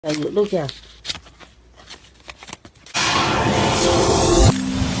Look here.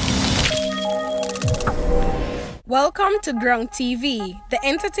 Welcome to Grung TV, the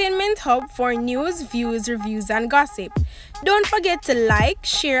entertainment hub for news, views, reviews, and gossip. Don't forget to like,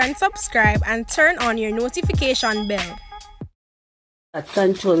 share, and subscribe, and turn on your notification bell.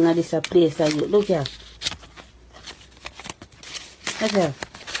 Control na this place. Look here. Look here.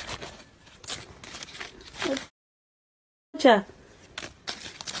 Look here.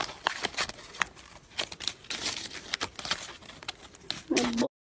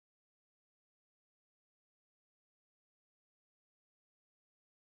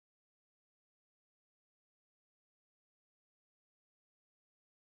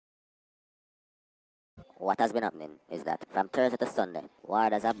 What has been happening is that from Thursday to Sunday,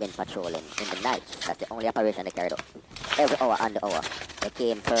 warders have been patrolling in the nights. That's the only operation they carried out. Every hour and the hour. They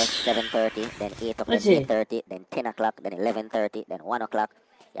came first 7:30, then 8 o'clock, 8:30, then 10 o'clock, then 11:30, then 1 o'clock.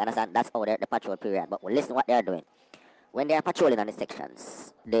 You understand? That's how the patrol period. But listen to what they're doing. When they are patrolling on the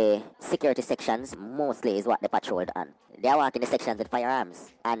sections, the security sections mostly is what they patrolled on. They are walking the sections with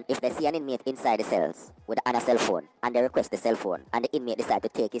firearms. And if they see an inmate inside the cells with a cell phone, and they request the cell phone, and the inmate decide to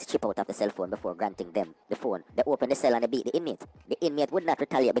take his chip out of the cell phone before granting them the phone, they open the cell and they beat the inmate. The inmate would not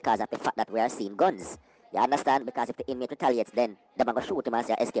retaliate because of the fact that we are seeing guns. You understand? Because if the inmate retaliates, then they're going to shoot him and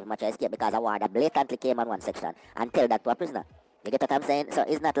say escape, much escape, because a warder blatantly came on one section and tell that to a prisoner. You get what I'm saying? So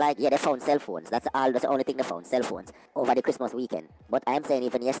it's not like, yeah, they found cell phones. That's the only thing they found, cell phones, over the Christmas weekend. But I'm saying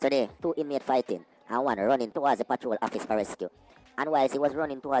even yesterday, 2 inmates fighting and one running towards the patrol office for rescue. And whilst he was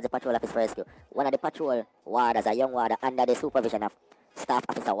running towards the patrol office for rescue, one of the patrol warders, a young warder, under the supervision of Staff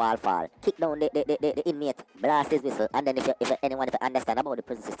Officer Wallfall, kick down the inmate, blast his whistle, and then if anyone understand about the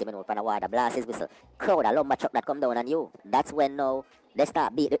prison system, you know, from a warder, blast his whistle, crowd a lumber truck that come down on you. That's when now they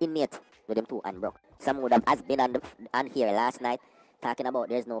start beat the inmate with them two and broke. Some would have has been on here last night talking about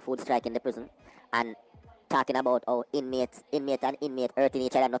there's no food strike in the prison and talking about inmate and inmate hurting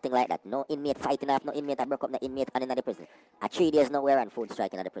each other, nothing like that. No inmate fighting off, no inmate that broke up, no inmate and in the prison. And 3 days now we're on food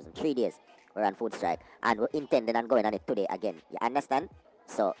strike in the prison. 3 days we're on food strike. And we're intending on going on it today again. You understand?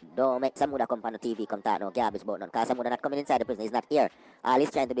 So don't make some would come on the TV come talk no garbage about none. Because some would not coming inside the prison. He's not here. All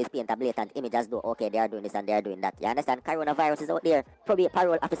he's trying to do is paint a blatant image as though okay they are doing this and they are doing that. You understand? Coronavirus is out there.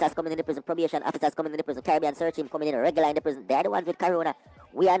 Parole officers coming in the prison, probation officers coming in the prison, Caribbean search team coming in regular in the prison. They're the ones with corona.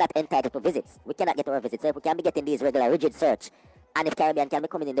 We are not entitled to visits. We cannot get our visits. So if we can be getting these regular rigid search, and if Caribbean can be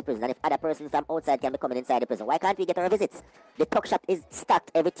coming in the prison, and if other persons from outside can be coming inside the prison, why can't we get our visits? The tuck shop is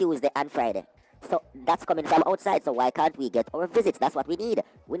stacked every Tuesday and Friday. So that's coming from outside, so why can't we get our visits? That's what we need.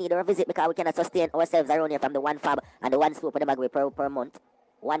 We need our visit because we cannot sustain ourselves around here from the one fab and the one swoop and the magway per month.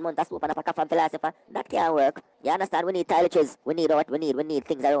 1 month of swoop and a pack from philosopher. That can't work. You understand? We need toiletries. We need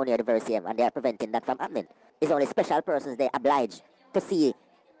things around here the very same, and they are preventing that from happening. It's only special persons they oblige to see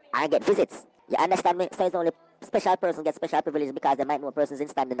and get visits. You understand me? So it's only special persons get special privileges because they might know persons in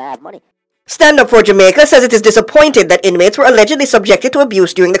standing that have money. Stand Up for Jamaica says it is disappointed that inmates were allegedly subjected to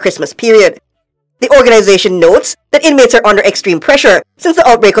abuse during the Christmas period. The organization notes that inmates are under extreme pressure since the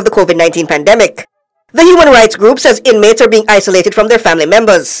outbreak of the COVID-19 pandemic. The human rights group says inmates are being isolated from their family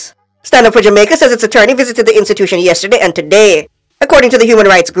members. Stand Up for Jamaica says its attorney visited the institution yesterday and today. According to the human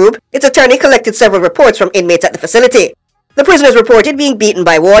rights group, its attorney collected several reports from inmates at the facility. The prisoners reported being beaten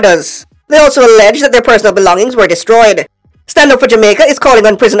by warders. They also allege that their personal belongings were destroyed. Stand Up for Jamaica is calling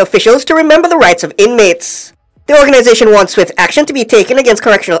on prison officials to remember the rights of inmates. The organization wants swift action to be taken against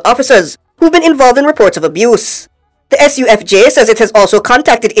correctional officers who've been involved in reports of abuse. The SUFJ says it has also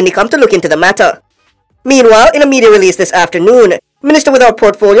contacted Indicom to look into the matter. Meanwhile, in a media release this afternoon, Minister without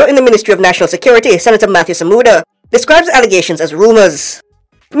portfolio in the Ministry of National Security, Senator Matthew Samuda, describes allegations as rumors.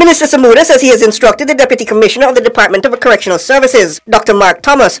 Minister Samuda says he has instructed the Deputy Commissioner of the Department of Correctional Services, Dr. Mark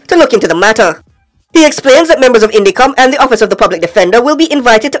Thomas, to look into the matter. He explains that members of Indicom and the Office of the Public Defender will be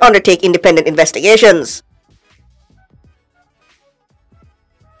invited to undertake independent investigations.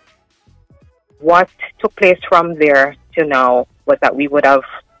 What took place from there to now was that we would have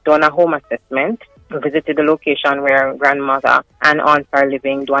done a home assessment, visited the location where grandmother and aunts are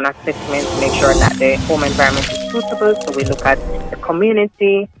living, do an assessment to make sure that the home environment is suitable. So we look at the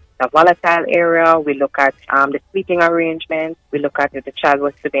community, the volatile area, we look at the sleeping arrangements, we look at if the child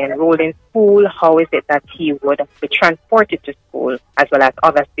was to be enrolled in school, how is it that he would be transported to school, as well as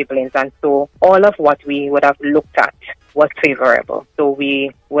other siblings. And so all of what we would have looked at was favorable. So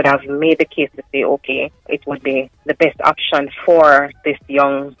we would have made the case to say, okay, it would be the best option for this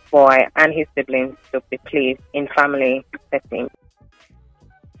young boy and his siblings to be placed in family setting.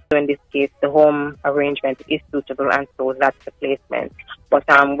 So in this case, the home arrangement is suitable, and so that's the placement. But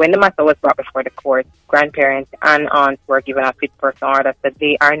when the matter was brought before the court, grandparents and aunts were given a fit person order, so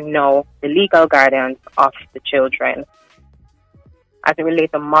they are now the legal guardians of the children. As it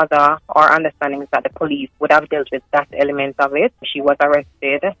relates to mother, our understanding is that the police would have dealt with that element of it. She was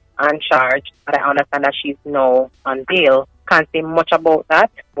arrested and charged, but I understand that she's now on bail. Can't say much about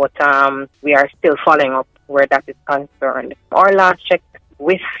that, but we are still following up where that is concerned. Our last check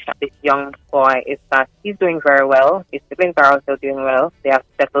with this young boy is that he's doing very well. His siblings are also doing well. They have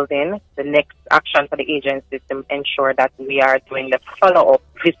settled in. The next action for the agency is to ensure that we are doing the follow-up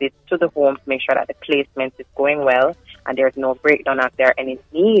visits to the home to make sure that the placement is going well and there's no breakdown if there are any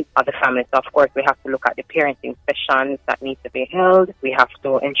needs of the family. So, of course, we have to look at the parenting sessions that need to be held. We have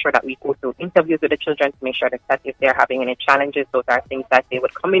to ensure that we go through interviews with the children to make sure that if they're having any challenges, those are things that they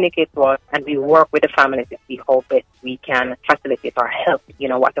would communicate to us, and we work with the family to see how best we can facilitate or help,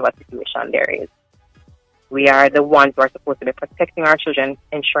 whatever situation there is. We are the ones who are supposed to be protecting our children,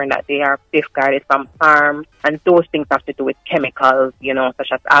 ensuring that they are safeguarded from harm, and those things have to do with chemicals, such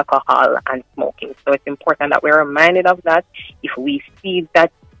as alcohol and smoking. So it's important that we're reminded of that. If we see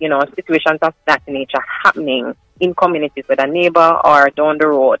that, situations of that nature happening in communities with a neighbor or down the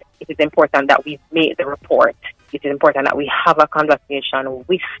road, it is important that we make the report. It is important that we have a conversation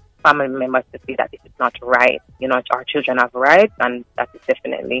with family members to see that this is not right. Our children have rights, and that is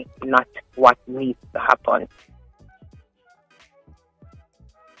definitely not what needs to happen.